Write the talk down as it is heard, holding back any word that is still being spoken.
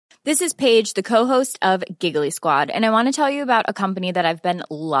This is Paige, the co-host of Giggly Squad, and I want to tell you about a company that I've been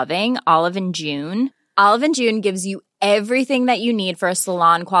loving, Olive & June. Olive & June gives you everything that you need for a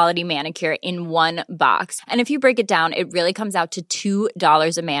salon-quality manicure in one box. And if you break it down, it really comes out to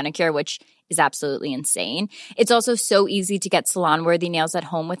 $2 a manicure, which is absolutely insane. It's also so easy to get salon-worthy nails at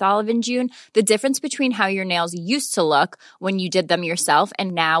home with Olive & June. The difference between how your nails used to look when you did them yourself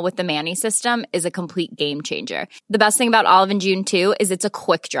and now with the Mani system is a complete game changer. The best thing about Olive & June, too, is it's a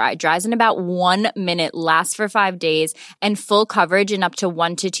quick dry. Dries in about 1 minute, lasts for 5 days, and full coverage in up to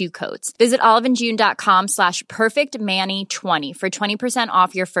 1 to 2 coats. Visit oliveandjune.com/perfectmani20 for 20%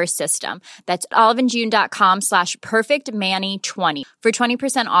 off your first system. That's oliveandjune.com/perfectmani20 for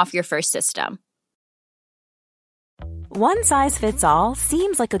 20% off your first system. One size fits all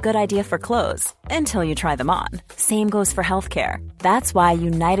seems like a good idea for clothes until you try them on. Same goes for healthcare. That's why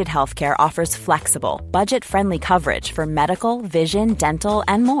United Healthcare offers flexible, budget-friendly coverage for medical, vision, dental,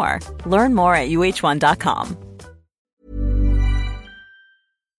 and more. Learn more at uh1.com.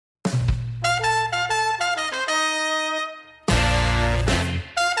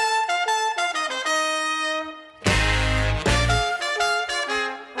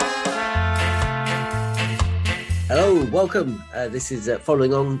 Hello, welcome. This is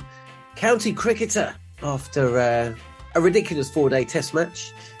following on County Cricketer after a ridiculous 4-day test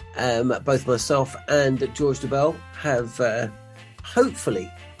match. Both myself and George DeBell have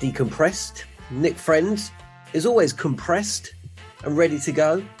hopefully decompressed. Nick Friend is always compressed and ready to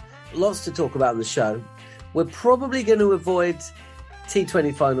go. Lots to talk about on the show. We're probably going to avoid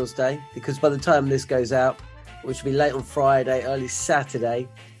T20 Finals Day because by the time this goes out, which will be late on Friday, early Saturday,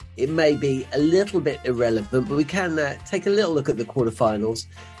 it may be a little bit irrelevant, but we can take a little look at the quarterfinals.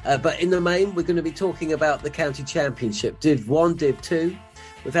 But in the main, we're going to be talking about the county championship, Div 1, Div 2.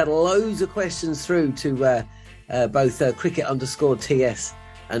 We've had loads of questions through to both cricket_TS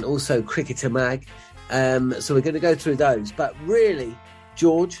and also Cricketer Mag. So we're going to go through those. But really,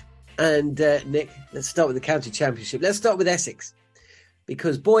 George and Nick, let's start with the county championship. Let's start with Essex.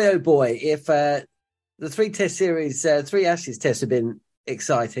 Because boy, oh boy, if the 3-test series, 3 Ashes tests have been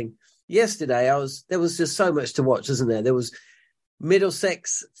exciting. Yesterday, there was just so much to watch, wasn't there? There was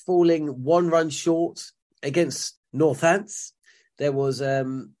Middlesex falling 1 run short against Northants. There was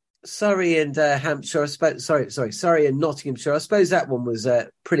Surrey and Hampshire. Surrey and Nottinghamshire. I suppose that one was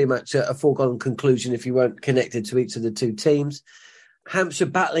pretty much a foregone conclusion if you weren't connected to each of the two teams. Hampshire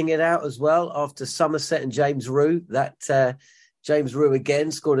battling it out as well after Somerset and James Rue. That James Rue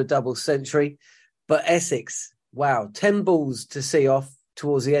again scored a double century. But Essex, wow, 10 balls to see off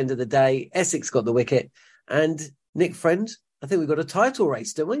towards the end of the day. Essex got the wicket. And Nick Friend, I think we've got a title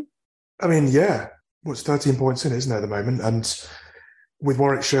race, don't we? I mean, yeah. What's 13 points in, isn't it, at the moment? And with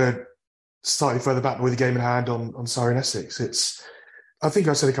Warwickshire slightly further back with the game in hand on Surrey and Essex, I think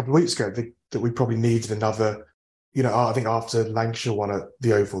I said a couple of weeks ago that we probably needed another, I think after Lancashire won at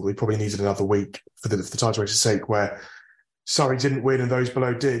the Oval, we probably needed another week for the title race's sake where Surrey didn't win and those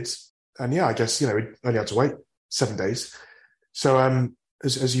below did. And yeah, I guess, we only had to wait 7 days. So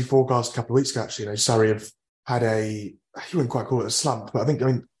as you forecast a couple of weeks ago, actually, Surrey have had you wouldn't quite call it a slump, but I think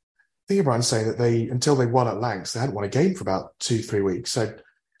everyone's saying that until they won at Lancs, they hadn't won a game for about 2-3 weeks. So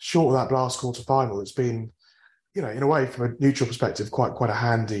short of that last quarter final, it's been, in a way, from a neutral perspective, quite a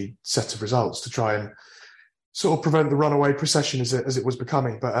handy set of results to try and sort of prevent the runaway procession as it was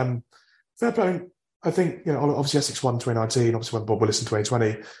becoming. But fair play, I think, obviously Essex won 2019, obviously won Bob Willis in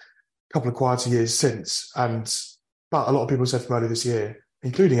 2020. Couple of quieter years since, but a lot of people said from earlier this year,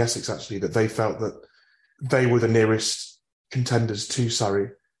 including Essex actually, that they felt that they were the nearest contenders to Surrey.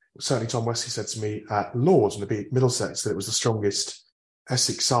 Certainly Tom Wesley said to me at Lords when they beat Middlesex that it was the strongest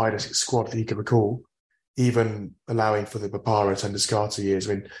Essex squad that he could recall, even allowing for the Bapara and Descartes years.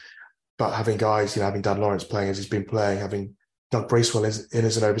 But having guys, having Dan Lawrence playing as he's been playing, having Doug Bracewell in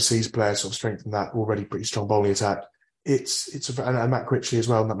as an overseas player, sort of strengthened that already pretty strong bowling attack. And Matt Critchley as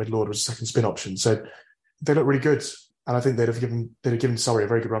well in that mid-order was a second spin option. So they look really good. And I think they'd have given Surrey a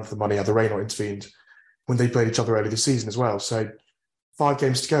very good run for the money had the rain not intervened when they played each other early this season as well. So 5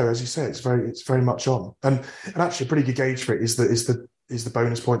 games to go, as you say, it's very much on. And actually a pretty good gauge for it is the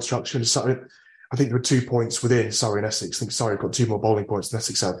bonus point structure. And I think there were 2 points within Surrey and Essex. I think Surrey got 2 more bowling points than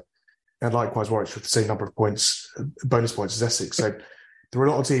Essex had. And likewise Warwickshire with the same number of points, bonus points as Essex. So there were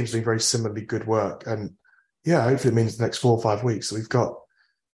a lot of teams doing very similarly good work. And yeah, hopefully it means the next 4 or 5 weeks that we've got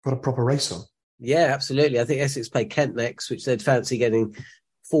a proper race on. Yeah, absolutely. I think Essex play Kent next, which they'd fancy getting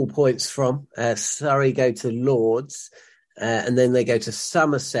 4 points from. Surrey go to Lords, and then they go to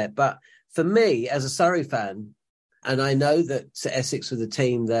Somerset. But for me, as a Surrey fan, and I know that Essex were the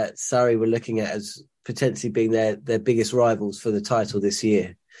team that Surrey were looking at as potentially being their biggest rivals for the title this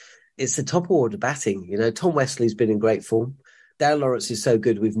year. it's the top order batting. You know, Tom Wesley's been in great form. Dan Lawrence is so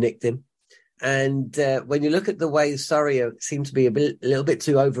good, we've nicked him. And when you look at the way Surrey seem to be a little bit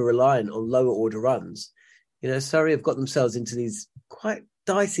too over-reliant on lower order runs, you know, Surrey have got themselves into these quite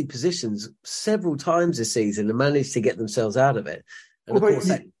dicey positions several times this season and managed to get themselves out of it. And of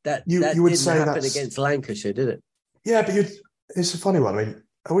course, that didn't happen against Lancashire, did it? Yeah, but it's a funny one. I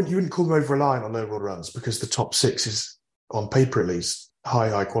mean, you wouldn't call them over-reliant on lower order runs because the top six is, on paper at least,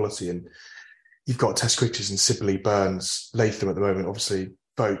 high quality. And you've got Test cricketers in Sibley, Burns, Latham at the moment, obviously,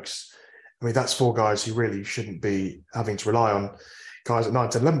 Vokes. I mean, that's four guys who really shouldn't be having to rely on guys at 9,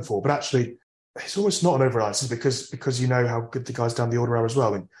 10, 11 for. But actually, it's almost not an over-reliance because you know how good the guys down the order are as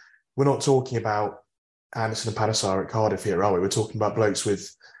well. I mean, we're not talking about Anderson and Panesar at Cardiff here, are we? We're talking about blokes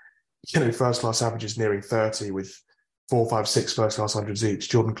with, you know, first-class averages nearing 30 with 4, 5, 6 first-class hundreds each.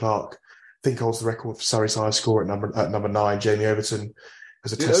 Jordan Clark, I think, holds the record for Surrey's highest score at number 9. Jamie Overton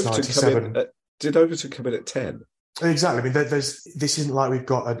has a Test 97. Did Overton come in at 10? Exactly. I mean, this isn't like we've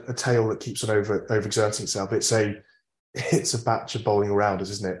got a tail that keeps on overexerting itself. It's a batch of bowling all-rounders,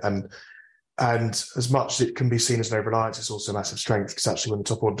 isn't it? And as much as it can be seen as an over-reliance, it's also a massive strength because actually when the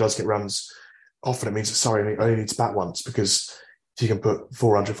top order does get runs, often it means that Surrey only needs to bat once because if you can put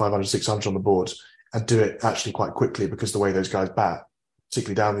 400, 500, 600 on the board and do it actually quite quickly because the way those guys bat,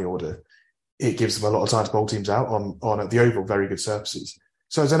 particularly down the order, it gives them a lot of time to bowl teams out on at the oval, very good surfaces.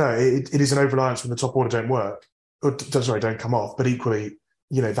 So I don't know, it is an over-reliance when the top order don't work. Don't come off, but equally,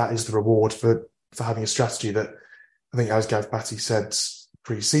 you know, that is the reward for having a strategy that I think, as Gav Batty said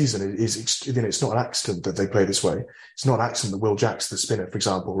pre-season, it's not an accident that they play this way. It's not an accident that Will Jack's the spinner, for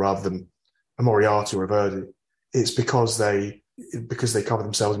example, rather than a Moriarty or a Verdi. It's because they cover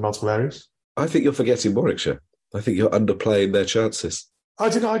themselves in multiple areas. I think you're forgetting Warwickshire. I think you're underplaying their chances. I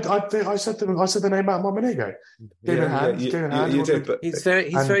said the name out a minute ago. Game in hand. You did, but he's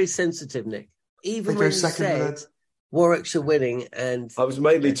very sensitive, Nick. Even when you said Warwickshire winning, and I was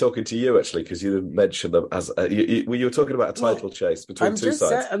mainly talking to you actually because you mentioned them as you were talking about a title chase between two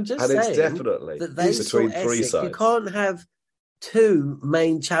sides. I'm just and saying it's definitely that they between three sides. You can't have two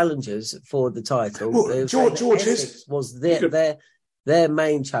main challengers for the title. Well, George was their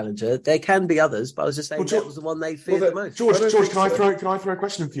main challenger. There can be others, but I was just saying that was the one they feared the most. George, can I throw a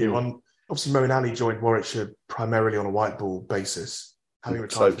question for you? On obviously, Moeen Ali joined Warwickshire primarily on a white ball basis. Having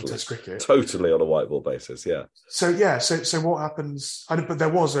retired from Test cricket, totally on a white ball basis, yeah. So what happens? But there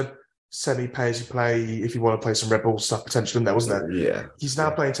was a semi-pay-as-you-play if you want to play some red ball stuff potential in there, wasn't there? Yeah. He's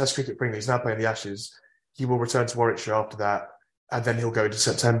now playing Test cricket for England. He's now playing the Ashes. He will return to Warwickshire after that, and then he'll go into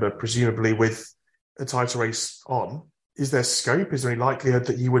September, presumably with a title race on. Is there scope? Is there any likelihood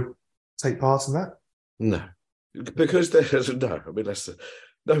that you would take part in that? No, because there's no. I mean,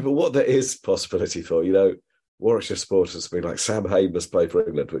 no. But what there is possibility for, you know. Warwickshire supporters have been like, Sam Hain must play for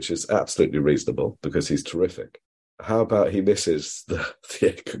England, which is absolutely reasonable because he's terrific. How about he misses the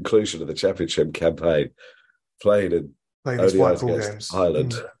conclusion of the championship campaign playing these white ball games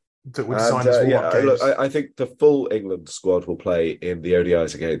Ireland? That would sign his warm-up games. Look, I think the full England squad will play in the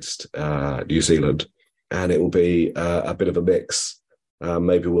ODIs against New Zealand, and it will be a bit of a mix.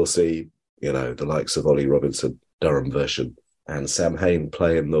 Maybe we'll see, you know, the likes of Ollie Robinson, Durham version, and Sam Hain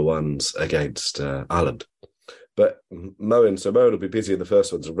playing the ones against Ireland. But Moeen will be busy in the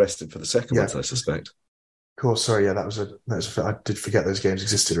first ones and rested for the second ones, I suspect. Of course, sorry, that was I did forget those games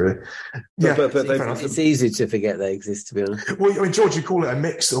existed, really. But it's easy to forget they exist, to be honest. Well, I mean, George, you call it a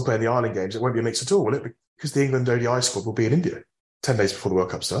mix, they'll play in the Ireland games. It won't be a mix at all, will it? Because the England ODI squad will be in India 10 days before the World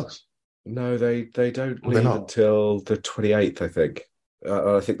Cup starts. No, they don't leave until the 28th, I think.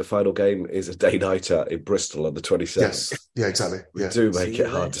 I think the final game is a day-nighter in Bristol on the 27th. Yes, yeah, exactly. Yeah. We do make it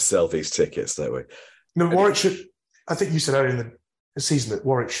hard to sell these tickets, don't we? No, Warwickshire, I think you said earlier in the season that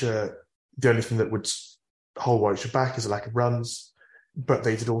Warwickshire, the only thing that would hold Warwickshire back is a lack of runs, but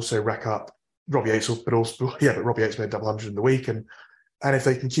they did also rack up Robbie Yates, but Robbie Yates made a double hundred in the week, and if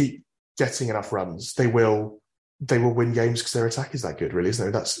they can keep getting enough runs, they will win games because their attack is that good, really,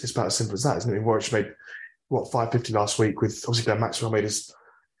 isn't it? It's about as simple as that, isn't it? I mean, Warwickshire made 550 last week with obviously Glenn Maxwell made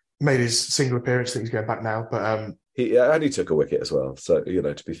his single appearance. I think he's going back now, but he took a wicket as well. So, you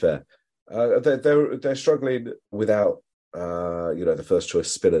know, to be fair. They're struggling without the first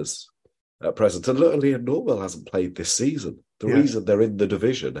choice spinners at present, and Liam Norwell hasn't played this season. The reason they're in the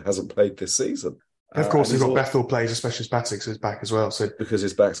division hasn't played this season. And of course, they've got Bethel plays a specialist batting, so his back as well. So because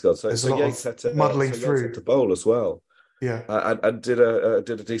his back's gone, so Yates had to muddling through Yates had to bowl as well. Yeah, and did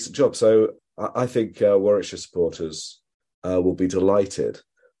a decent job. So I think Warwickshire supporters will be delighted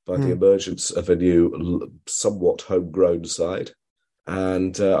by the emergence of a new, somewhat homegrown side.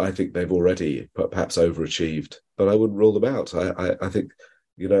 And I think they've already perhaps overachieved, but I wouldn't rule them out. I think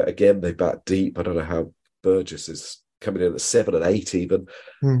Again, they bat deep. I don't know how Burgess is coming in at 7 and 8 even.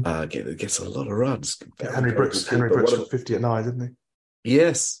 Gets a lot of runs. Henry Brooks got 50 at 9, didn't he?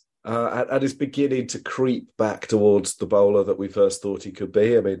 Yes. And is beginning to creep back towards the bowler that we first thought he could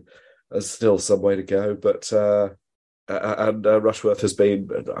be. I mean, there's still some way to go, but Rushworth has been,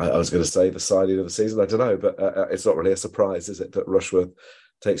 I was going to say the signing of the season, I don't know, but it's not really a surprise, is it, that Rushworth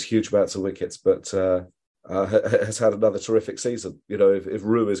takes huge amounts of wickets, but has had another terrific season. If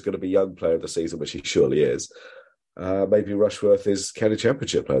Rue is going to be young player of the season, which he surely is, maybe Rushworth is county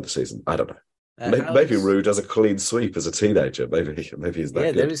championship player of the season. I don't know. Maybe Rue does a clean sweep as a teenager. Maybe he's that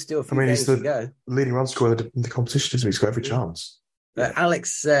good. There is still a few games to go. Leading run scorer in the competition, isn't he? He's got every chance.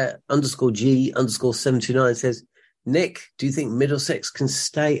 Alex _G_729 says, Nick, do you think Middlesex can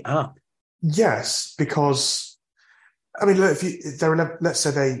stay up? Yes, because look, if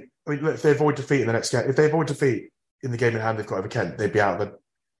they avoid defeat in the next game, if they avoid defeat in the game in hand they've got over Kent, they'd be out of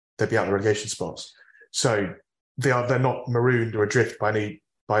the relegation spots. So they're not marooned or adrift by any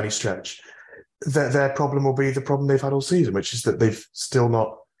stretch. Their problem will be the problem they've had all season, which is that they've still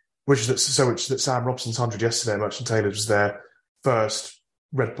not, which is that Sam Robson's 100 yesterday, Merchant Taylor's was their first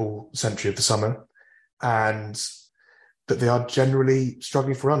Red Bull century of the summer, and that they are generally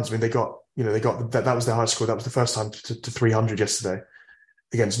struggling for runs. I mean, they got that was their high score. That was the first time to 300 yesterday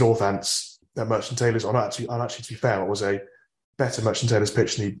against Northants at Merchant Taylor's. Actually, to be fair, it was a better Merchant Taylor's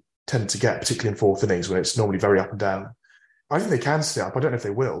pitch than you tend to get, particularly in fourth innings when it's normally very up and down. I think they can stay up. I don't know if they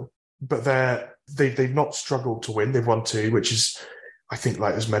will, but they've not struggled to win. They've won 2, which is, I think,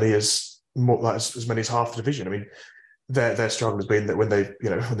 as many as half the division. I mean, their struggle has been that when they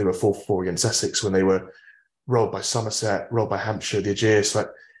were 4-4 against Essex, when they were rolled by Somerset, rolled by Hampshire, the Aegeus,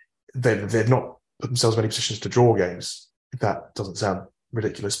 they've not put themselves in any positions to draw games. If that doesn't sound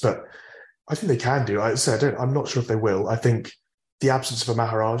ridiculous, but I think they can do. I'm not sure if they will. I think the absence of a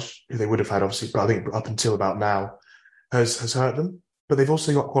Maharaj, who they would have had, obviously, but I think up until about now, has hurt them. But they've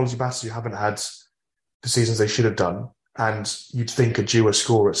also got quality batters who haven't had the seasons they should have done, and you'd think are due a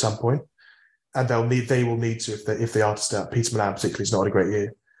score at some point, and they will need to if they are to start. Peter Milan particularly has not had a great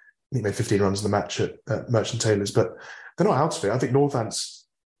year. He made 15 runs in the match at Merchant Taylor's, but they're not out of it. I think Northants,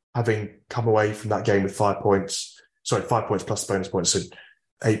 having come away from that game with 5 points plus bonus points, so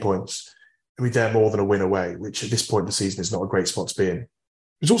 8 points, they're more than a win away, which at this point in the season is not a great spot to be in. It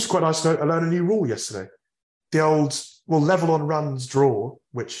was also quite nice to learn a new rule yesterday. The old, level on runs draw,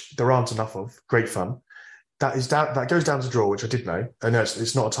 which there aren't enough of, great fun. That goes down to draw, which I did know. I know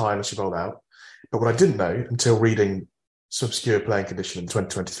it's not a tie unless you roll out. But what I didn't know until reading some obscure playing condition in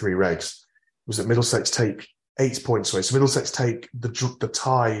 2023 regs was that Middlesex take 8 points away. So Middlesex take the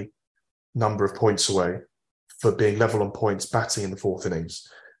tie number of points away for being level on points batting in the fourth innings.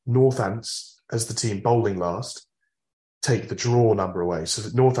 Northants, as the team bowling last, take the draw number away. So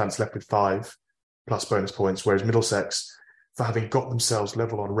that Northants left with 5 plus bonus points, whereas Middlesex, for having got themselves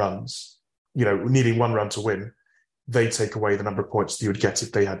level on runs, needing 1 run to win, they take away the number of points that you would get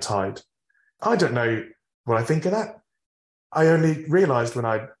if they had tied. I don't know what I think of that. I only realised when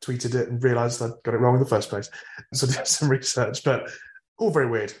I tweeted it and realised I got it wrong in the first place. So I did some research, but all very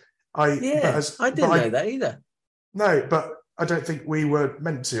weird. I didn't know that either. No, but I don't think we were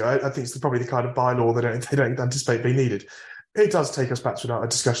meant to. I think it's probably the kind of bylaw they don't anticipate being needed. It does take us back to a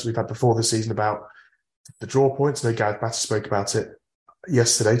discussion we've had before this season about the draw points. I know Gareth Batter spoke about it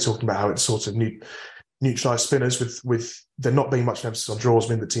yesterday, talking about how it's sort of neutralised spinners with there not being much emphasis on draws,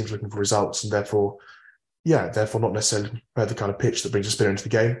 mean that teams looking for results and therefore not necessarily the kind of pitch that brings a spinner into the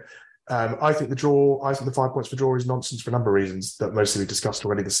game. I think the 5 points for draw is nonsense for a number of reasons that mostly we discussed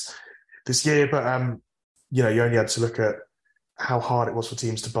already this year. But you only had to look at how hard it was for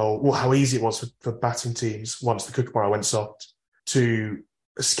teams to bowl, how easy it was for batting teams once the Kookaburra went soft to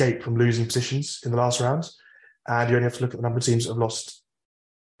escape from losing positions in the last round. And you only have to look at the number of teams that have lost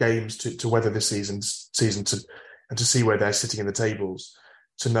games to weather this season and to see where they're sitting in the tables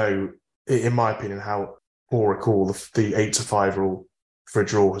to know, in my opinion, how poor a call the 8-5 rule for a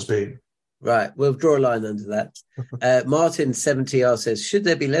draw has been. Right, we'll draw a line under that. Martin 70R says, should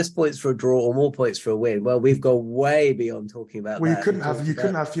there be less points for a draw or more points for a win? Well, we've gone way beyond talking about that. You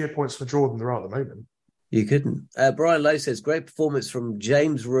couldn't have fewer points for a draw than there are at the moment. You couldn't. Brian Lowe says, great performance from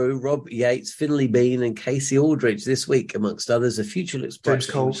James Rue, Rob Yates, Finlay Bean and Casey Aldridge this week, amongst others. A future looks bright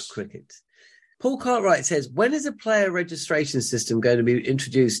for English cricket. Paul Cartwright says, when is a player registration system going to be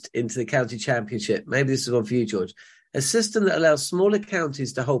introduced into the county championship? Maybe this is one for you, George. A system that allows smaller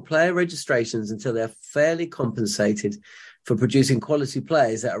counties to hold player registrations until they're fairly compensated for producing quality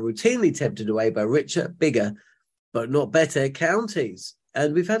players that are routinely tempted away by richer, bigger, but not better counties.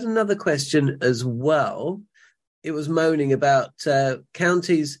 And we've had another question as well. it was moaning about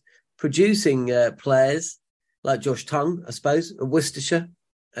counties producing players like Josh Tongue, I suppose, of Worcestershire,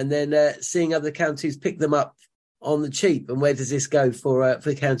 and then seeing other counties pick them up on the cheap. And where does this go for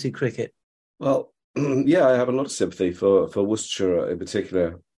county cricket? Well, yeah, I have a lot of sympathy for Worcestershire in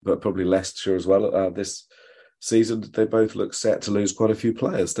particular, but probably Leicestershire as well. This season, they both look set to lose quite a few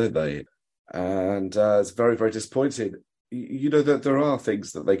players, don't they? And it's very, very disappointing. You know that there are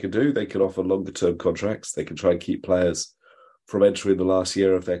things that they can do. They can offer longer term contracts. They can try and keep players from entering the last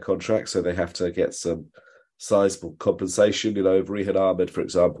year of their contract, so they have to get some sizable compensation. You know, if Rehan Ahmed, for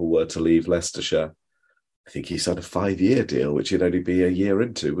example, were to leave Leicestershire, I think he signed a 5-year deal, which he'd only be a year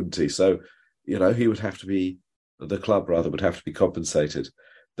into, wouldn't he? So, you know, the club would have to be compensated.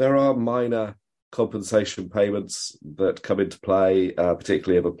 There are minor compensation payments that come into play,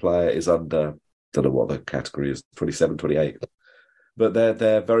 particularly if a player is under, don't know what the category is, 27, 28. But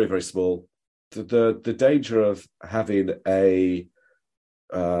they're very, very small. The danger of having a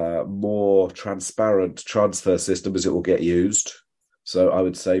more transparent transfer system is it will get used. So I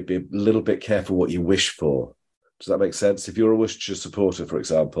would say be a little bit careful what you wish for. Does that make sense? If you're a Worcestershire supporter, for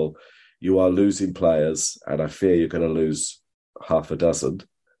example, you are losing players, and I fear you're going to lose half a dozen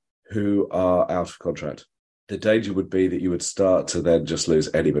who are out of contract. The danger would be that you would start to then just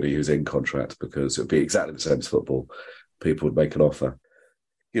lose anybody who's in contract, because it would be exactly the same as football. People would make an offer.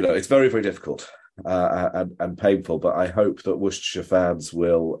 You know, it's very, very difficult and painful, but I hope that Worcestershire fans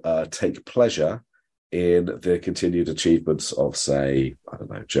will take pleasure in the continued achievements of, say, I don't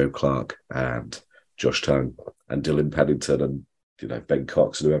know, Joe Clark and Josh Tongue and Dylan Pennington and, you know, Ben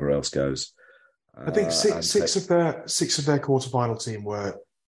Cox and whoever else goes. I think six of their quarter-final team were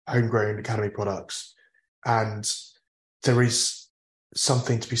homegrown academy products, and there is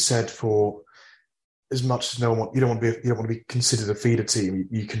something to be said for, as much as you don't want to be considered a feeder team.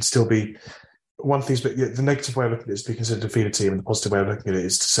 You can still be one thing, but the negative way of looking at it is to be considered a feeder team, and the positive way of looking at it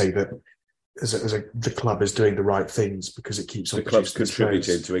is to say that the club is doing the right things because it keeps on the club's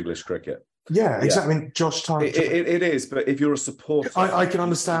contributing to English cricket. Yeah, exactly. I mean, Josh Tongue. It is, but if you're a supporter, I can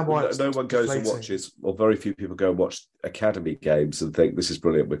understand why no one goes and watches, or very few people go and watch academy games and think this is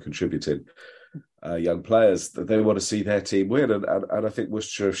brilliant. We're contributing young players. That they want to see their team win, and I think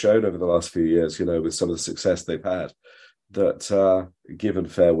Worcestershire have shown over the last few years, you know, with some of the success they've had, that given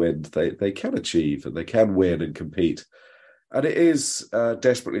fair wind, they can achieve and they can win and compete. And it is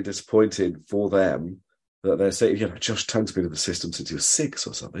desperately disappointing for them that they're saying, you know, Josh Tongue's been in the system since he was 6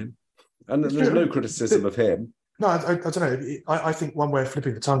 or something. And there's no criticism of him. No, I don't know. I think one way of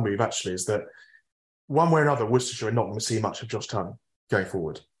flipping the tongue move, actually, is that one way or another, Worcestershire are not going to see much of Josh Tongue going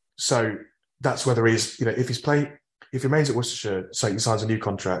forward. So that's whether he's, you know, if he remains at Worcestershire, so he signs a new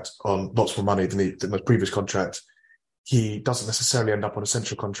contract on lots more money than the previous contract, he doesn't necessarily end up on a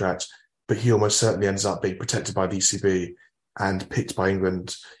central contract, but he almost certainly ends up being protected by the ECB and picked by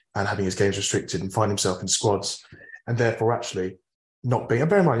England and having his games restricted and find himself in squads, and therefore actually not being. And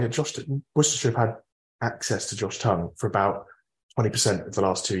bear in mind, Worcestershire have had access to Josh Tongue for about 20% of the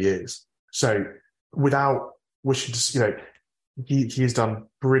last 2 years. So without wishing to, you know, he has done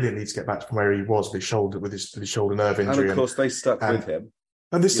brilliantly to get back from where he was with his shoulder nerve injury. And of course, they stuck with him.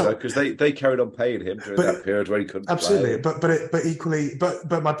 And this because they carried on paying him during that period where he couldn't absolutely play. But equally,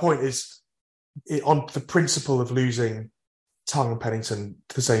 but my point is, on the principle of losing Tongue and Pennington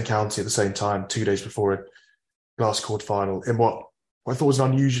to the same county at the same time 2 days before a last quarter final in what I thought was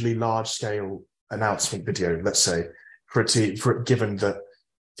an unusually large scale announcement video, let's say, given that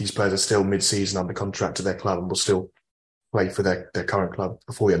these players are still mid-season under contract to their club and will still play for their current club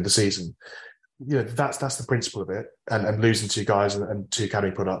before the end of the season. You know, that's the principle of it, and losing 2 guys and 2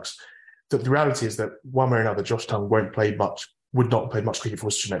 academy products. The reality is that one way or another, Josh Tongue would not play much cricket for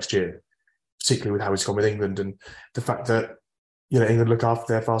Worcestershire next year, particularly with how he's gone with England and the fact that, you know, England look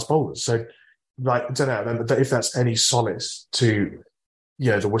after their fast bowlers. So, like, I don't know if that's any solace to,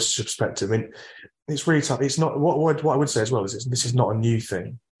 you know, the Worcestershire perspective. I mean, it's really tough. It's not what I would say as well is this is not a new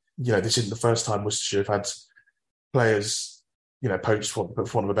thing. You know, this isn't the first time Worcestershire have had players, you know, poached for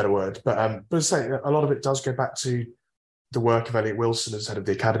want of a better word. But as I say, a lot of it does go back to the work of Elliot Wilson as head of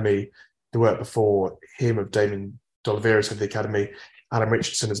the academy, the work before him of Damien D'Oliveira as head of the academy, Alan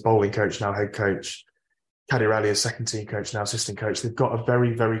Richardson as bowling coach, now head coach, Caddy Raleigh as second team coach, now assistant coach. They've got a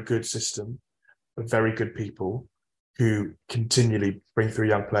very, very good system of very good people who continually bring through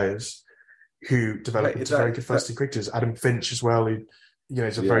young players who develop into very good first team cricketers. Adam Finch as well, who, you know,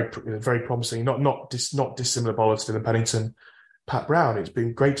 is a very promising, not dissimilar bowler to Dylan Pennington. Pat Brown, it's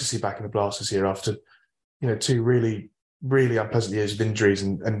been great to see back in the Blasters here after, you know, 2 really, really unpleasant years of injuries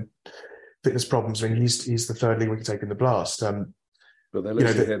and fitness problems. I mean, he's the 3rd league wicketaker in the Blast. But they're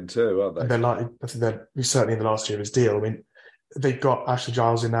losing him too, aren't they? They're likely. I think they're certainly in the last year of his deal. I mean, they've got Ashley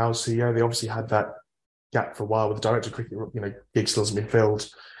Giles in now as CEO. They obviously had that gap for a while with the director of cricket. Gig still hasn't been filled.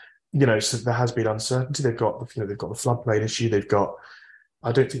 So there has been uncertainty. They've got the floodplain issue. They've got.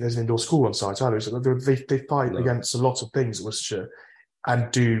 I don't think there's an indoor school on site either. So they fight against a lot of things at Worcestershire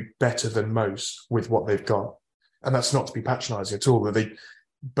and do better than most with what they've got. And that's not to be patronising at all.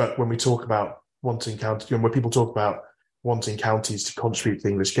 But when we talk about wanting counties, when people talk about wanting counties to contribute to the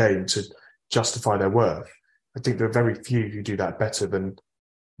English game to justify their worth, I think there are very few who do that better than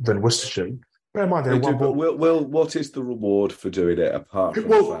Worcestershire. Bear in mind, what is the reward for doing it apart from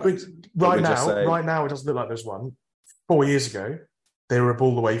the fact? Right now, it doesn't look like there's one. 4 years ago, they were a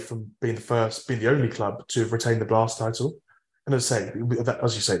ball away from being the only club to have retained the Blast title. And as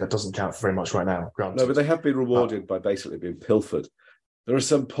you say, that doesn't count for very much right now. Granted. No, but they have been rewarded by basically being pilfered. There are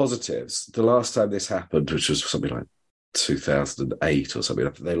some positives. The last time this happened, which was something like 2008 or something,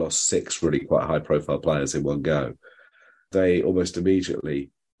 they lost 6 really quite high-profile players in one go. They almost immediately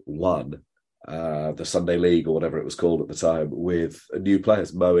won the Sunday League, or whatever it was called at the time, with new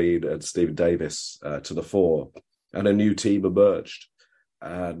players, Moeen and Stephen Davis, to the fore, and a new team emerged.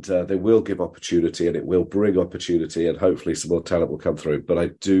 And they will give opportunity, and it will bring opportunity, and hopefully some more talent will come through. But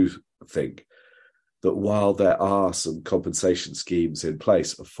I do think that while there are some compensation schemes in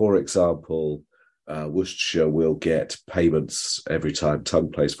place, for example, Worcestershire will get payments every time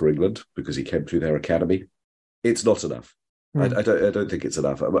Tongue plays for England because he came through their academy. It's not enough. I don't think it's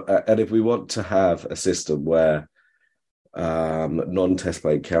enough. And if we want to have a system where non-test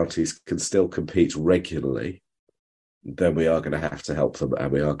playing counties can still compete regularly, then we are going to have to help them,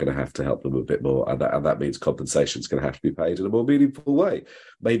 and we are going to have to help them a bit more. And that means compensation is going to have to be paid in a more meaningful way,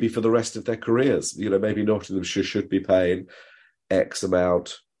 maybe for the rest of their careers. Maybe Nottinghamshire should be paying X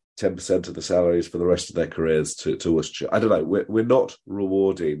amount, 10% of the salaries for the rest of their careers to Worcestershire. I don't know. We're not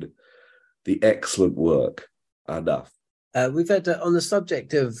rewarding the excellent work enough. We've had, on the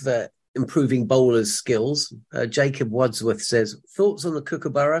subject of improving bowlers' skills, Jacob Wadsworth says, thoughts on the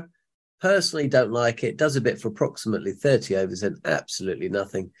Kookaburra? Personally don't like it. Does a bit for approximately 30 overs and absolutely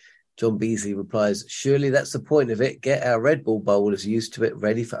nothing. John Beasley replies, surely that's the point of it. Get our red ball bowlers used to it,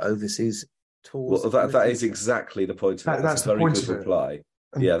 ready for overseas tours. Well, that is exactly the point of it. That's a very good reply.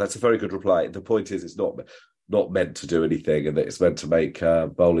 Yeah, that's a very good reply. The point is it's not meant to do anything, and that it's meant to make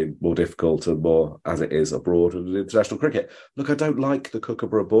bowling more difficult and more as it is abroad and in international cricket. Look, I don't like the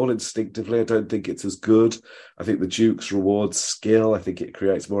Kookaburra ball instinctively. I don't think it's as good. I think the Dukes rewards skill. I think it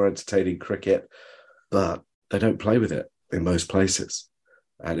creates more entertaining cricket, but they don't play with it in most places.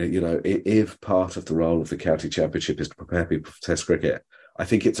 And, if part of the role of the county championship is to prepare people for Test cricket, I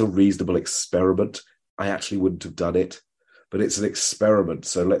think it's a reasonable experiment. I actually wouldn't have done it, but it's an experiment.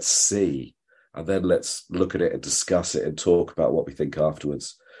 So let's see. And then let's look at it and discuss it and talk about what we think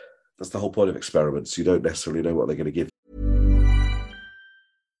afterwards. That's the whole point of experiments. You don't necessarily know what they're going to give.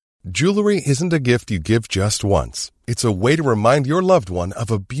 Jewelry isn't a gift you give just once. It's a way to remind your loved one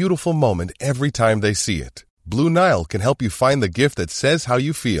of a beautiful moment every time they see it. Blue Nile can help you find the gift that says how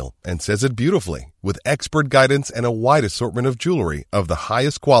you feel and says it beautifully, with expert guidance and a wide assortment of jewelry of the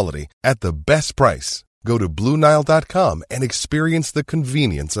highest quality at the best price. Go to BlueNile.com and experience the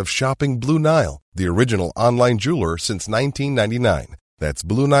convenience of shopping Blue Nile, the original online jeweler since 1999. That's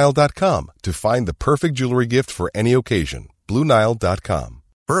BlueNile.com to find the perfect jewelry gift for any occasion. BlueNile.com.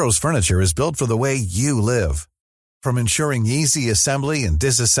 Burrow's furniture is built for the way you live. From ensuring easy assembly and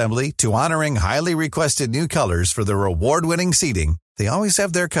disassembly to honoring highly requested new colors for their award-winning seating, they always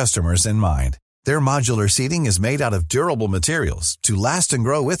have their customers in mind. Their modular seating is made out of durable materials to last and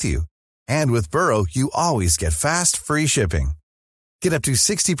grow with you. And with Burrow, you always get fast, free shipping. Get up to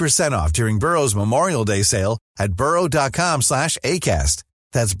 60% off during Burrow's Memorial Day sale at burrow.com/ACAST.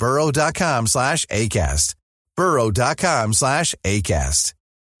 That's burrow.com/ACAST. burrow.com/ACAST.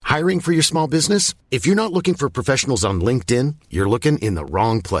 Hiring for your small business? If you're not looking for professionals on LinkedIn, you're looking in the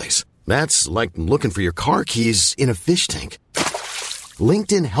wrong place. That's like looking for your car keys in a fish tank.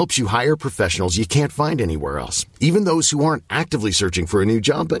 LinkedIn helps you hire professionals you can't find anywhere else, even those who aren't actively searching for a new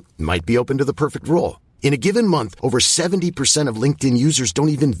job but might be open to the perfect role. In a given month, over 70% of LinkedIn users don't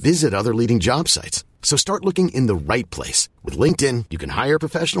even visit other leading job sites. So start looking in the right place. With LinkedIn, you can hire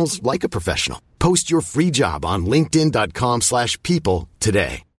professionals like a professional. Post your free job on linkedin.com/people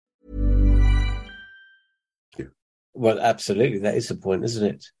today. Well, absolutely. That is the point,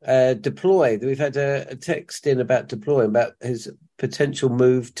 isn't it? Deploy. We've had a text in about Deploy, about his potential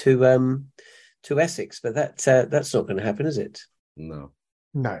move to Essex, but that's not going to happen, is it? No.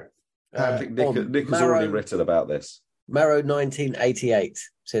 I think Nick has already written about this. Marrow 1988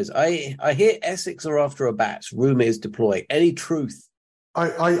 says, I hear Essex are after a bat. Rumour is Deploy. Any truth?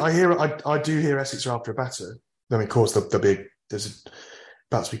 I do hear Essex are after a batter. I mean, of course, there's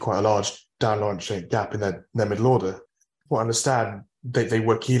about to be quite a large down line shaped gap in their middle order. What I understand, they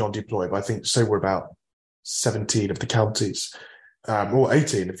were keen on deploy, but I think so were about 17 of the counties, or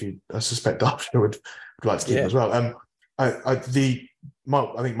 18 if you. I suspect Derbyshire would like to keep them as well. I think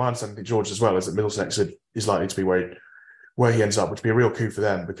my understanding, I think George as well, is that Middlesex is likely to be where he ends up, which would be a real coup for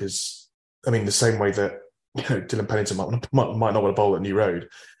them because, I mean, the same way that Dylan Pennington might not want to bowl at New Road.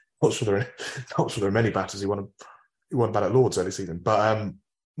 Not sure there are many batters who want to bat at Lords early season, but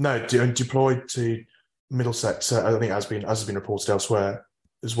no, deployed to Middlesex. I think as has been reported elsewhere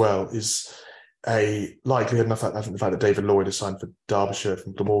as well, is a likelihood. And I think the fact that David Lloyd has signed for Derbyshire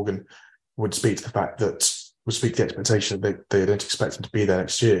from Glamorgan would speak to the expectation that they don't expect him to be there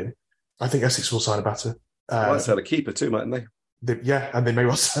next year. I think Essex will sign a batter. They might sign a keeper too, mightn't they? And they may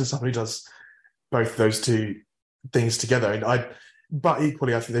well sign someone who does both those two things together. But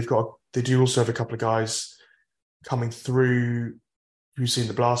equally, I think they do also have a couple of guys coming through who've seen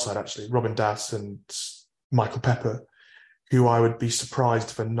the blast side, actually, Robin Das and Michael Pepper, who I would be surprised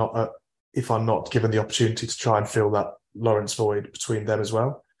if I'm not given the opportunity to try and fill that Lawrence void between them as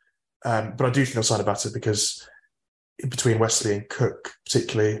well. But I do think they'll sign a batter because between Wesley and Cook,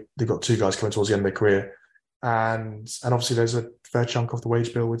 particularly, they've got two guys coming towards the end of their career. And obviously there's a fair chunk off the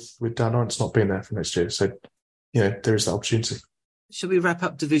wage bill with Dan Lawrence not being there for next year. So, there is that opportunity. Should we wrap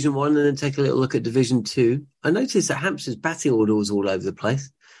up Division 1 and then take a little look at Division 2? I noticed that Hampshire's batting order was all over the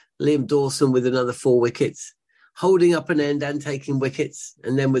place. Liam Dawson with another 4 wickets, holding up an end and taking wickets,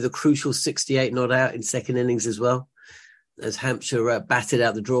 and then with a crucial 68 not out in second innings as well, as Hampshire batted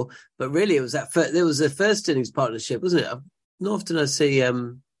out the draw. But really, it was there was a first innings partnership, wasn't it? Not often I see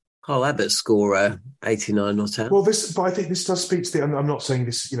Carl Abbott score 89 not out. Well, but I think this does speak to I'm not saying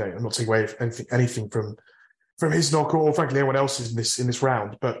this, I'm not taking away anything from his knock or frankly anyone else's in this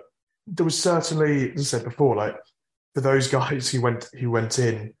round, but there was certainly, as I said before, like for those guys who went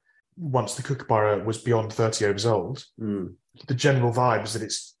in once the Kookaburra was beyond 30 overs old, the general vibe is that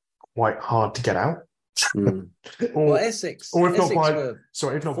it's quite hard to get out. Essex, or if not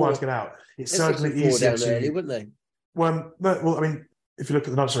quite to get out, it's certainly easier to. Early, wouldn't they? Well, I mean, if you look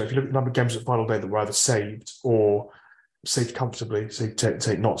at the number of games at the final day that were either saved or saved comfortably, so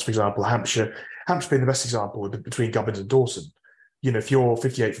take Notts, for example, Hampshire being the best example between Gubbins and Dawson. If you're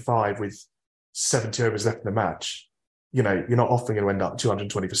 58 for 5 with 70 overs left in the match, you're not often going to end up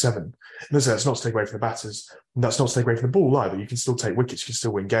 220 for 7. And that's not to take away from the batters, and that's not to take away from the ball either. You can still take wickets, you can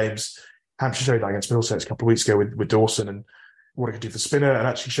still win games. Hampshire showed that against Middlesex a couple of weeks ago with Dawson and what it could do for spinner, and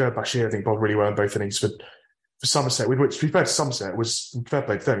actually showed Bashir, I think, bowled really well in both innings for Somerset, which, to be fair to Somerset, was fair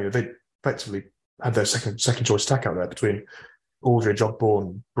play to them. They effectively had their second choice attack out there between Aldridge,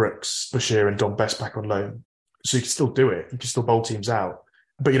 Ogborne, Brooks, Bashir and Don Best back on loan. So you can still do it. You can still bowl teams out.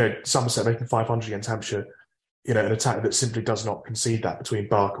 But, Somerset making 500 against Hampshire, an attack that simply does not concede that between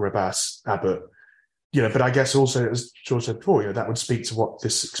Barker, Abbas, Abbott. But I guess also, as George said before, that would speak to what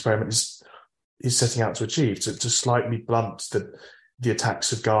this experiment is setting out to achieve, to slightly blunt the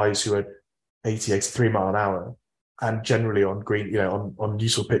attacks of guys who are 80, 83 mile an hour and generally on green, on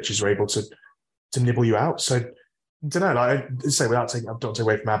useful pitches are able to nibble you out. So, I don't know, like I say, without taking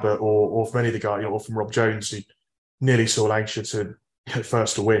away from Abbott or from any of the guys, or from Rob Jones, who nearly saw Lancashire to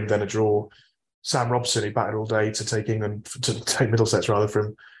first a win, then a draw. Sam Robson, who batted all day to take Middlesex rather,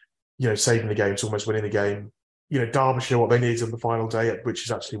 from saving the game to almost winning the game. Derbyshire, what they needed on the final day, which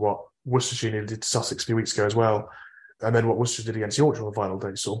is actually what Worcestershire needed to Sussex a few weeks ago as well. And then what Worcester did against Yorkshire on the final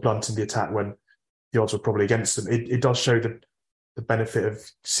day, sort of blunting the attack when the odds were probably against them. It does show the benefit of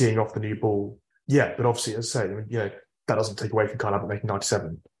seeing off the new ball. Yeah, but obviously, as I say, that doesn't take away from Kyle Abbott making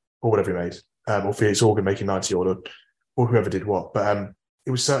 97 or whatever he made, or Felix Organ making 90 or whoever did what. But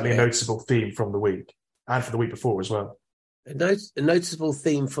it was certainly a noticeable theme from the week and for the week before as well. A noticeable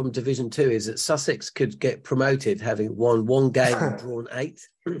theme from Division 2 is that Sussex could get promoted having won one game and drawn 8.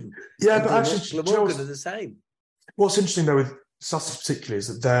 Yeah, but actually, Glamorgan are the same. What's interesting though with Sussex particularly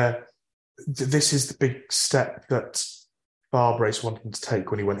is that this is the big step that Barbrace wanted them to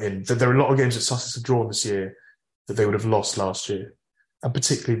take when he went in. There are a lot of games that Sussex have drawn this year that they would have lost last year, and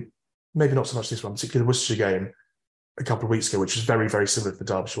particularly, maybe not so much this one, particularly the Worcestershire game a couple of weeks ago, which was very, very similar to the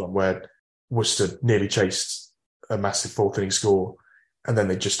Derbyshire one, where Worcester nearly chased a massive fourth inning score, and then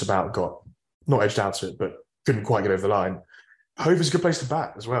they just about got, not edged out to it, but couldn't quite get over the line. Hove is a good place to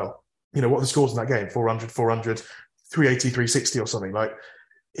bat as well. What are the scores in that game? 400, 380, 360 or something. Like,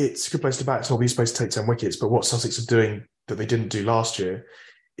 it's a good place to bat. It's not the easy place to take 10 wickets, but what Sussex are doing that they didn't do last year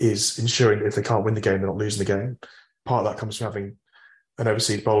is ensuring that if they can't win the game, they're not losing the game. Part of that comes from having an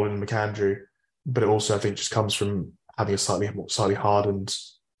overseas bowler in McAndrew, but it also, I think, just comes from having a slightly hardened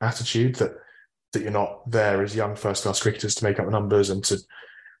attitude that you're not there as young first-class cricketers to make up the numbers and to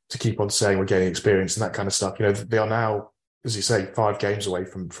keep on saying we're gaining experience and that kind of stuff. They are now, as you say, 5 games away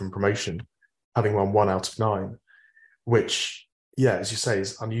from promotion, having won 1 out of 9, which, yeah, as you say,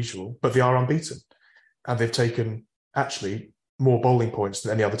 is unusual, but they are unbeaten. And they've taken actually more bowling points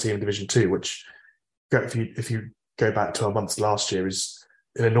than any other team in Division 2, which, if you go back 12 months last year, is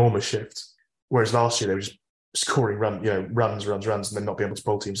an enormous shift. Whereas last year they were just scoring runs, and then not be able to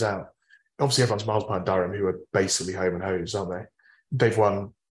bowl teams out. Obviously, everyone's miles behind Durham, who are basically home and hose, aren't they? They've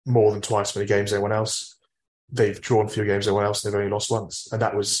won more than twice as many games as anyone else. They've drawn fewer games than anyone else, and they've only lost once. And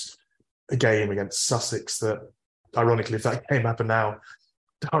that was a game against Sussex that, ironically, if that game happened now,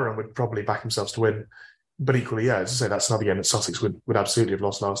 Durham would probably back themselves to win. But equally, yeah, as I say, that's another game that Sussex would absolutely have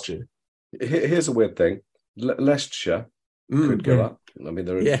lost last year. Here's a weird thing. Leicestershire could go up. I mean,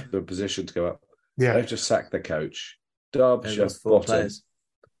 they're in a position to go up. Yeah. They've just sacked their coach. Derbyshire bottom. Players.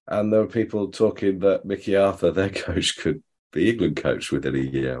 And there were people talking that Mickey Arthur, their coach, could be England coach within a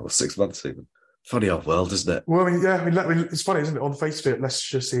year or 6 months even. Funny old world, isn't it? Well, it's funny, isn't it? On the face of it,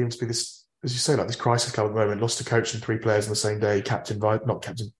 Leicestershire seems to be this, as you say, like this crisis club at the moment. Lost a coach and 3 players on the same day.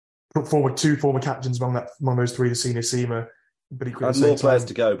 Put forward 2 former captains among those 3, the senior seamer. But equally, and more players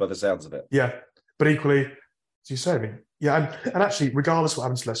to go by the sounds of it. Yeah, but equally, as you say, I mean, yeah, and actually, regardless of what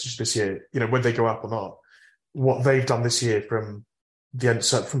happens to Leicestershire this year, whether they go up or not, what they've done this year from the end, I'm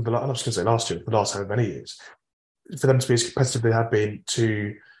just going to say last year, the last however many years, for them to be as competitive they have been,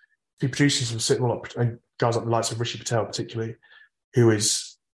 to be producing some guys like the likes of Rishi Patel, particularly, who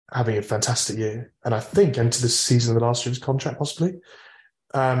is having a fantastic year, and I think entered the season of the last year's contract possibly.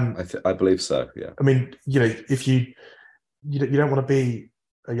 I believe so. Yeah. I mean, if you don't want to be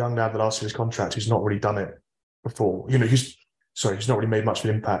a young lad the last year's contract who's not really done it before, who's not really made much of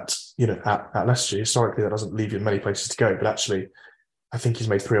an impact, at Leicester. Historically, that doesn't leave you in many places to go. But actually, I think he's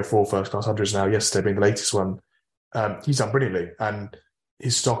made 3 or 4 first-class hundreds now, yesterday being the latest one. He's done brilliantly, and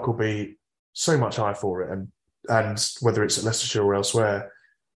his stock will be so much higher for it. And whether it's at Leicestershire or elsewhere,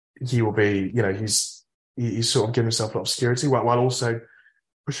 he will be, he's sort of given himself a lot of security while also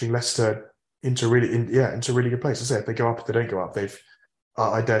pushing Leicester into a really good place. I say, if they go up, if they don't go up, they've,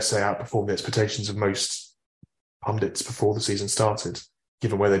 I dare say, outperformed the expectations of most pundits before the season started,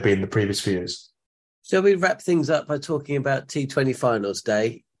 given where they've been in the previous few years. Shall we wrap things up by talking about T20 finals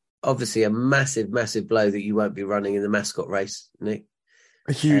day? Obviously, a massive, massive blow that you won't be running in the mascot race, Nick.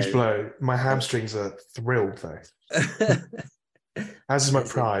 A huge blow. My hamstrings are thrilled, though. As is my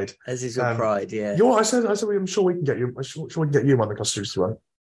pride. As is your pride, yeah. I said, I'm sure we can get you. I'm sure we can get you on the Constituency one.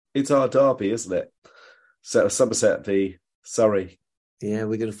 It's our derby, isn't it? So Somerset v Surrey. Yeah,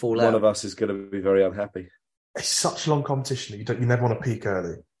 we're going to fall out. One of us is going to be very unhappy. It's such a long competition. You never want to peak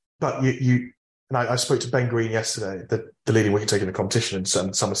early. But I spoke to Ben Green yesterday, the leading wicket taker in the competition,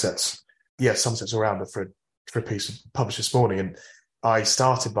 and Somerset's around for a piece published this morning. And I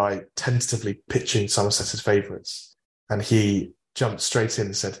started by tentatively pitching Somerset as favourites, and he jumped straight in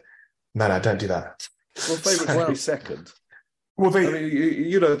and said, "No, don't do that." Well, favourites should be second. Well,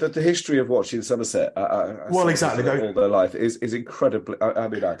 the history of watching Somerset, exactly, all their life is incredibly. I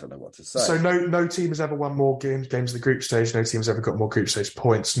mean, I don't know what to say. So no team has ever won more games in the group stage. No team has ever got more group stage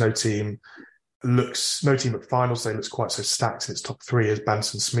points. No team at finals day looks quite so stacked in its top 3 as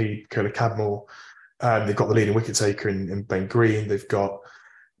Banton, Smead, Kohler, Cadmore. They've got the leading wicket taker in Ben Green.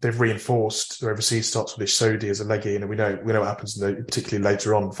 They've reinforced their overseas stocks with Sodhi as a leggy, and we know what happens particularly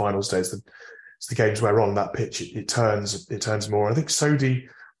later on finals days. The games where on that pitch it turns more. I think Sodhi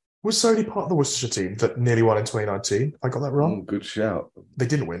part of the Worcestershire team that nearly won in 2019. I got that wrong. Good shout. They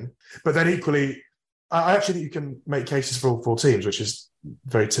didn't win, but then equally, I actually think you can make cases for all 4 teams, which is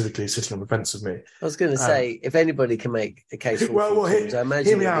very typically sitting on the fence of me. I was going to say, if anybody can make a case for all 4 teams, I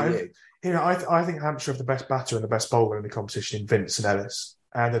imagine it would be you. I think Hampshire have the best batter and the best bowler in the competition in Vince and Ellis,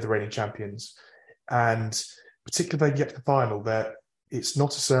 and they're the reigning champions. And particularly if they get to the final, it's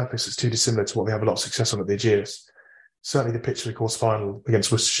not a surface that's too dissimilar to what they have a lot of success on at the Aegeus. Certainly the pitch of the course final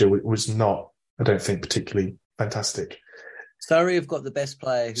against Worcestershire was not, I don't think, particularly fantastic. Surrey have got the best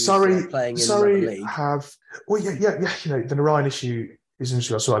player who's playing in Surrey another league. The Narayan issue is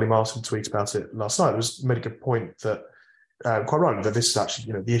interesting. I saw Ali Martin tweet about it last night. It made a good point that, quite right, that this is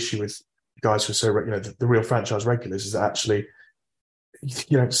actually, the issue with guys who are so, the real franchise regulars is that actually,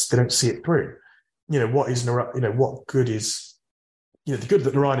 they don't see it through. What good is, the good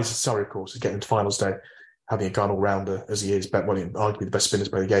that Narayan is at Surrey, of course, is getting to finals day, having a guy all-rounder as he is, arguably the best spinners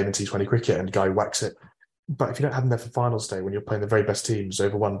by the game in T20 cricket, and a guy who whacks it. But if you don't have him there for finals day, when you're playing the very best teams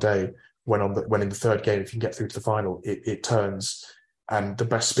over one day, when in the third game, if you can get through to the final, it turns, and the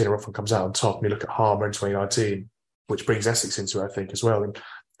best spinner often comes out on top. And you look at Harmer in 2019, which brings Essex into it, I think, as well. And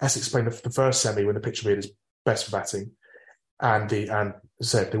Essex playing the first semi when the pitch made is best for batting, and as I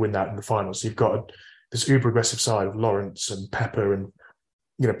said, they win that in the final. So you've got this uber aggressive side of Lawrence and Pepper, and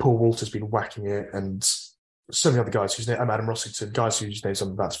Paul Walter's been whacking it, and so many other guys whose name, Adam Rossington, guys whose names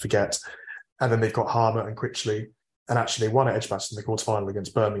I'm about to forget. And then they've got Harmer and Critchley, and actually they won at Edgbaston in the quarter-final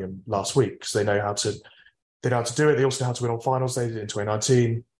against Birmingham last week because they know how to do it. They also know how to win on finals. They did it in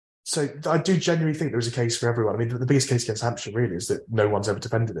 2019. So I do genuinely think there is a case for everyone. I mean, the biggest case against Hampshire really is that no one's ever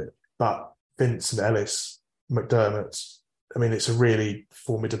defended it. But Vince and Ellis, McDermott, I mean, it's a really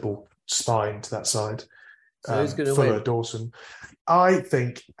formidable spine to that side. So who's going to Fuller, win? Dawson. I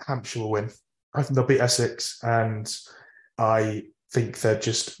think Hampshire will win. I think they'll beat Essex, and I think they're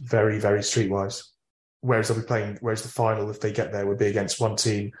just very, very streetwise. Whereas the final, if they get there, would be against one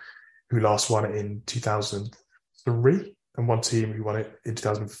team who last won it in 2003 and one team who won it in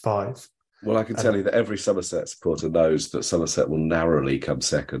 2005. Well, I can tell you that every Somerset supporter knows that Somerset will narrowly come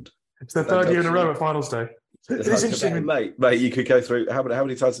second. It's their third year in a row at finals day. It's interesting, mate. You could go through how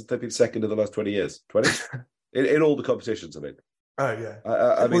many times have they been second in the last 20 years? 20 in all the competitions. I mean, oh yeah.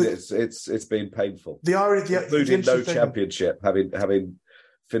 I mean, it's been painful. Including no championship, having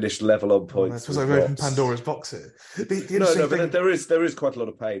finished level on points. Because I've opened Pandora's box here. But there is quite a lot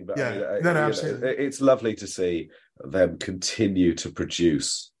of pain. But yeah, absolutely. It's lovely to see them continue to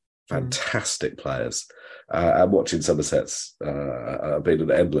produce fantastic players, and watching Somerset's been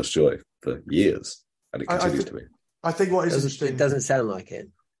an endless joy for years, and it continues to be. I think what is interesting. It doesn't sound like it.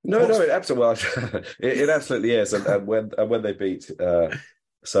 No, it absolutely it absolutely is. And when they beat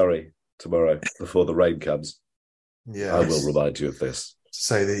Surrey tomorrow before the rain comes, I will remind you of this.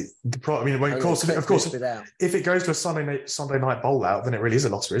 Say of course, if it goes to a Sunday night bowl out, then it really is a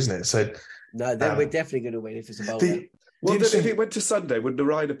lottery, isn't it? So no, then we're definitely going to win if it's a bowl out. Well, then if it went to Sunday, would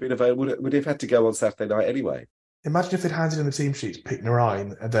Narine have been available? Would he have had to go on Saturday night anyway? Imagine if they'd handed in the team sheets, picked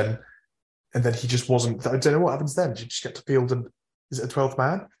Narine, and then he just wasn't. I don't know what happens then. Do you just get to field, and is it a 12th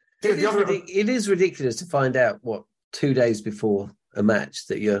man? It is ridiculous to find out 2 days before a match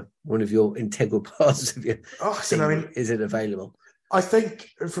that one of your integral parts of your team isn't available. I think,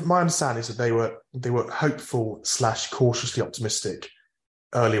 from my understanding, is that they were hopeful / cautiously optimistic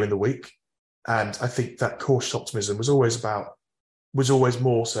earlier in the week, and I think that cautious optimism was always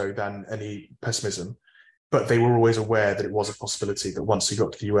more so than any pessimism. But they were always aware that it was a possibility that once he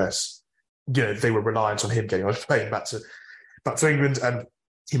got to the US, they were reliant on him getting on a plane back to England, and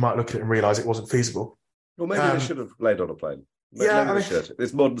he might look at it and realise it wasn't feasible. Well, maybe they should have laid on a plane. Maybe they should.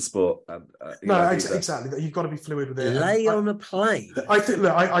 It's modern sport. And, exactly. You've got to be fluid with it. Lay on a plane. I think.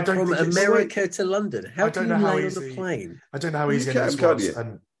 Look, I don't from think America to London. How do you lay on a plane? I don't know how easy it was.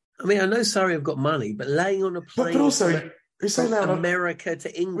 I mean, I know Surrey have got money, but laying on a plane. But also, we say lay on America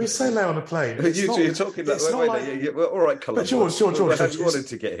to England. We say lay on a plane. You're talking that way. All right, Columbus. But George, I wanted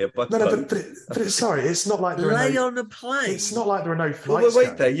to get here. But sorry, it's not like lay on a plane. It's not like there are no flights. Well,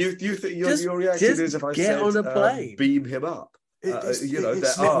 wait there. You think your reaction is if I get said on a plane, beam him up? There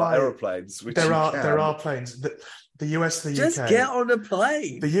are aeroplanes. There are planes. The US to the UK. Just get on a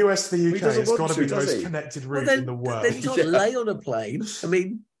plane. The US to the UK has got to be the most connected route in the world. Then not lay on a plane. I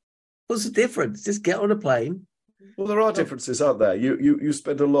mean, what's the difference? Just get on a plane. Well, there are differences, aren't there? You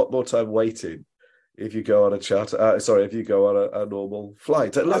spend a lot more time waiting if you go on a charter. If you go on a normal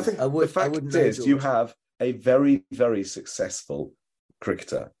flight. The fact is, you have a very, very successful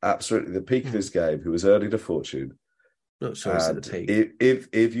cricketer, absolutely the peak of his game, who was earning a fortune. Not sure it's at the peak.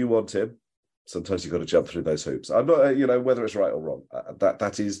 If you want him, sometimes you've got to jump through those hoops. I'm not, whether it's right or wrong.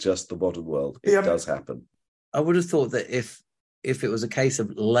 That is just the modern world. It does happen. I would have thought that if it was a case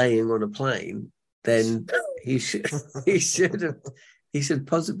of laying on a plane, then he should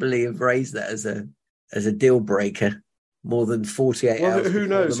possibly have raised that as a deal breaker more than 48 hours. Who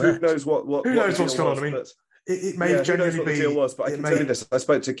knows? Who knows what's going on? I mean, it may genuinely be. The deal was, but I can tell you this. I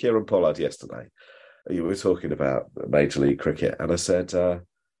spoke to Kieran Pollard yesterday. You were talking about Major League Cricket, and I said,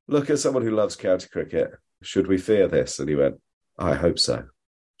 look, as someone who loves county cricket, should we fear this? And he went, I hope so.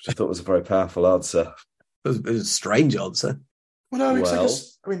 Which I thought was a very powerful answer. It was a strange answer. Well, no, I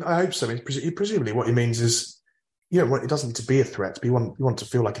hope so. I mean, presumably what he means is, it doesn't need to be a threat, but you want to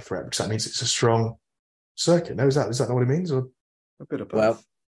feel like a threat, because that means it's a strong circuit. No, is that not what it means? Or a bit of both? Well,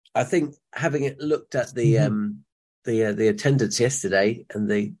 I think having looked at the attendance yesterday and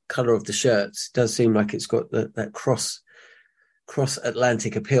the colour of the shirts, does seem like it's got that cross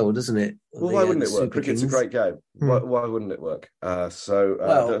Atlantic appeal, doesn't it? Well, why wouldn't it work? Cricket's a great game. Why wouldn't it work?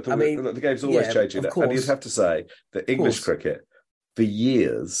 The game's always changing, and you'd have to say that English cricket for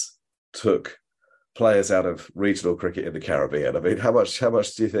years took players out of regional cricket in the Caribbean. I mean, how much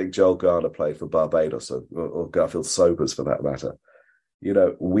do you think Joel Garner played for Barbados or Garfield Sobers for that matter? You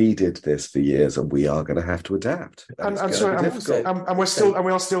know, we did this for years, and we are going to have to adapt. And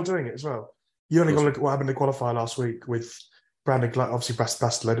we are still doing it as well. You only got to look at what happened in the qualifier last week with Brandon Glover. Obviously,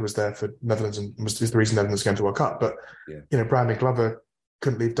 Basteleda was there for Netherlands and was the reason Netherlands came to World Cup. But Brandon Glover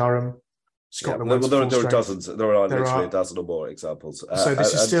couldn't leave Durham. Scotland. There are dozens. There are literally a dozen or more examples. So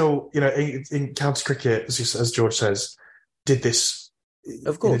this is still, in county cricket, as George says, did this.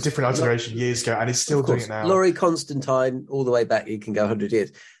 Of course, in a different iteration years ago, and he's still doing it now. Laurie Constantine, all the way back, you can go 100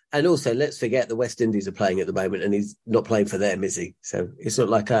 years. And also, let's forget the West Indies are playing at the moment, and he's not playing for them, is he? So it's not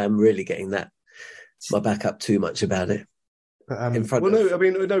like I am really getting my back up too much about it. In front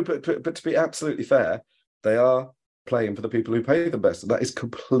but to be absolutely fair, they are playing for the people who pay them best, and that is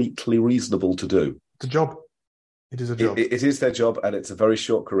completely reasonable to do. It's a job. It is a job. It is their job, and it's a very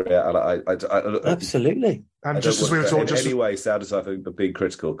short career. And I absolutely. And I just as we were talking, anyway, sound as I've been being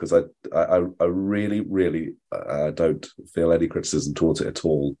critical, because I really, really don't feel any criticism towards it at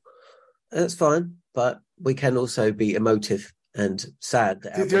all. That's fine, but we can also be emotive and sad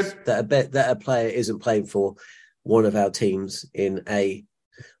that a player isn't playing for one of our teams in a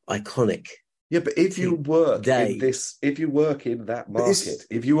iconic. Yeah, but if you work in that market,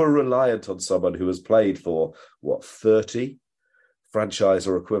 if you are reliant on someone who has played for 30 franchise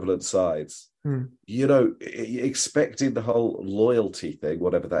or equivalent sides, expecting the whole loyalty thing,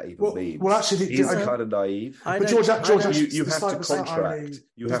 whatever that even means, is kind of naive. But George, you have to contract.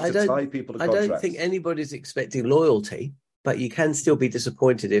 You have to tie people to contracts. I don't think anybody's expecting loyalty, but you can still be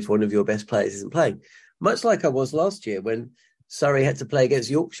disappointed if one of your best players isn't playing. Much like I was last year when Surrey had to play against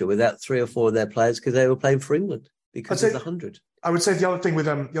Yorkshire without 3 or 4 of their players because they were playing for England because of the 100. I would say the other thing with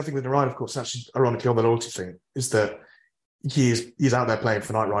Narayan, of course, actually ironically on the loyalty thing, is that he's out there playing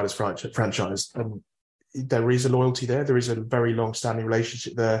for Knight Riders franchise, and there is a loyalty there. There is a very long-standing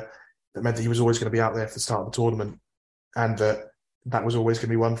relationship there that meant that he was always going to be out there for the start of the tournament, and that was always going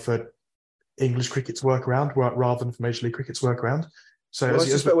to be one for English cricket to work around rather than for Major League cricket to work around. So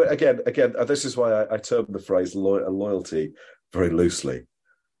again, this is why I term the phrase loyalty very loosely.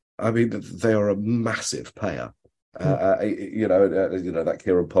 I mean, they are a massive payer. That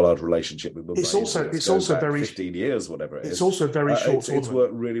Kieran Pollard relationship with Mumbai. It's also very 15 years, whatever it is. It's also very short. It's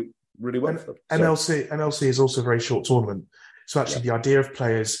worked really, really well for them. NLC is also a very short tournament. So actually, the idea of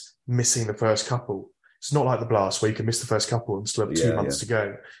players missing the first couple, it's not like the Blast where you can miss the first couple and still have 2 months to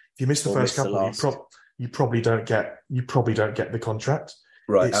go. If you miss the first couple, you probably don't get the contract.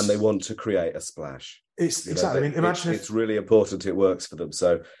 Right, and they want to create a splash. It's really important it works for them.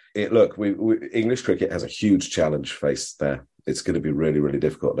 So, English cricket has a huge challenge faced there. It's going to be really, really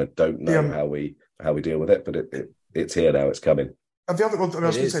difficult. And I don't know how we deal with it, but it's here now. It's coming. And the other one, I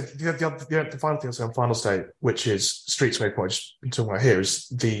was going to say, the final thing I'll say on final state, which is Street's main point, just been talking about here, is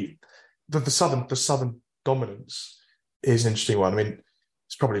the southern dominance is an interesting one. I mean,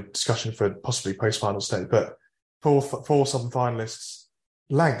 it's probably a discussion for possibly post-final state, but four southern finalists,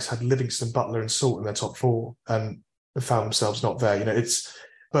 Lancs had Livingston, Butler and Salt in their top 4 and found themselves not there. It's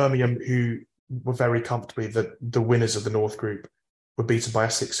Birmingham, who were very comfortably the winners of the North Group, were beaten by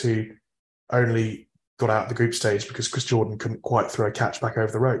Essex, who only got out of the group stage because Chris Jordan couldn't quite throw a catch back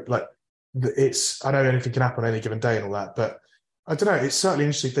over the rope. I know anything can happen on any given day and all that, but I don't know, it's certainly an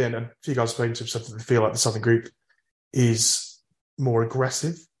interesting thing. And a few guys spoken to stuff that they feel like the Southern Group is more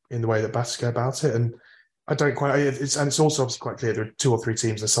aggressive in the way that batters go about it. And I don't quite, it's also obviously quite clear there are 2 or 3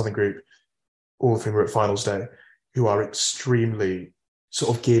 teams in the Southern Group, all of whom are at finals day, who are extremely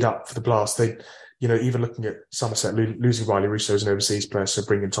sort of geared up for the Blast. They, even looking at Somerset, losing Riley Russo as an overseas player, so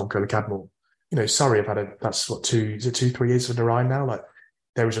bringing Tom Kohler-Cadmore. Surrey have had 3 years of Narayan now?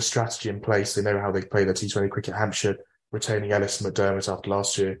 There is a strategy in place. They know how they play their T20 cricket. Hampshire retaining Ellis and McDermott after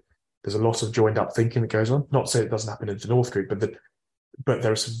last year. There's a lot of joined up thinking that goes on. Not to say it doesn't happen in the North Group, but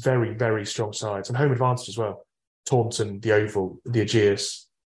there are some very, very strong sides and home advantage as well. Taunton, the Oval, the Aegeus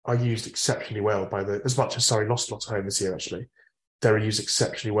are used exceptionally well as much as Surrey lost a lot at home this year, actually. They're used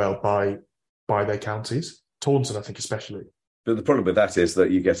exceptionally well by their counties. Taunton, I think, especially. But the problem with that is that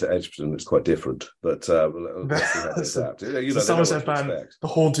you get at Edgbaston, it's quite different. But let's see how they adapt. The Somerset fan, the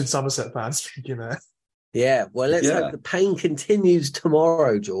haunted Somerset fan speaking there. Yeah, well, let's hope the pain continues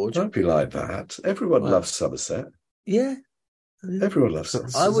tomorrow, George. Don't be like that. Everyone loves Somerset. Yeah. Everyone loves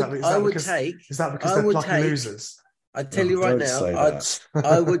Somerset. Is that because they're plucky losers? I tell you right now,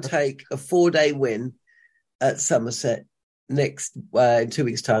 I would take a 4-day win at Somerset next in 2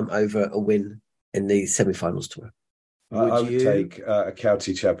 weeks' time over a win in the semi-finals tomorrow. I would take a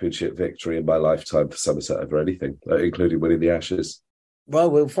county championship victory in my lifetime for Somerset over anything, including winning the Ashes. Well,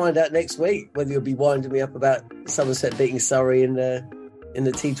 we'll find out next week whether you'll be winding me up about Somerset beating Surrey in the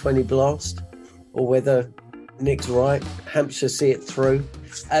T20 Blast, or whether Nick's right, Hampshire see it through.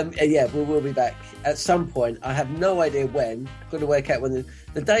 Yeah, we will be back at some point. I have no idea when. I've got to work out when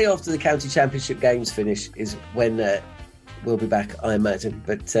the day after the county championship games finish is when we'll be back, I imagine.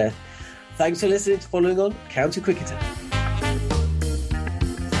 But thanks for listening to Following On County Cricketer.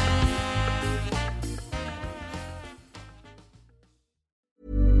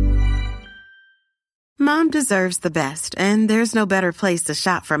 Mom deserves the best, and there's no better place to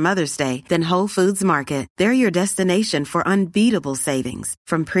shop for Mother's Day than Whole Foods Market. They're your destination for unbeatable savings,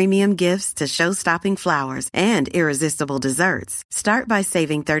 from premium gifts to show-stopping flowers and irresistible desserts. Start by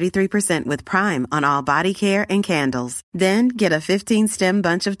saving 33% with Prime on all body care and candles. Then get a 15-stem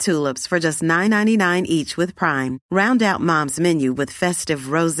bunch of tulips for just $9.99 each with Prime. Round out Mom's menu with festive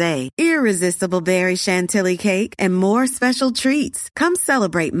rosé, irresistible berry chantilly cake, and more special treats. Come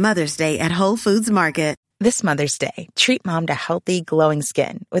celebrate Mother's Day at Whole Foods Market. This Mother's Day, treat Mom to healthy, glowing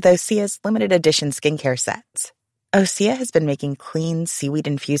skin with Osea's limited edition skincare sets. Osea has been making clean,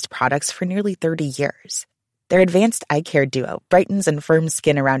 seaweed-infused products for nearly 30 years. Their advanced eye care duo brightens and firms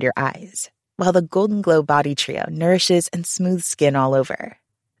skin around your eyes, while the Golden Glow Body Trio nourishes and smooths skin all over.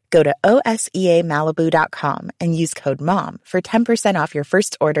 Go to OSEAMalibu.com and use code MOM for 10% off your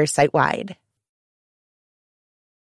first order site-wide.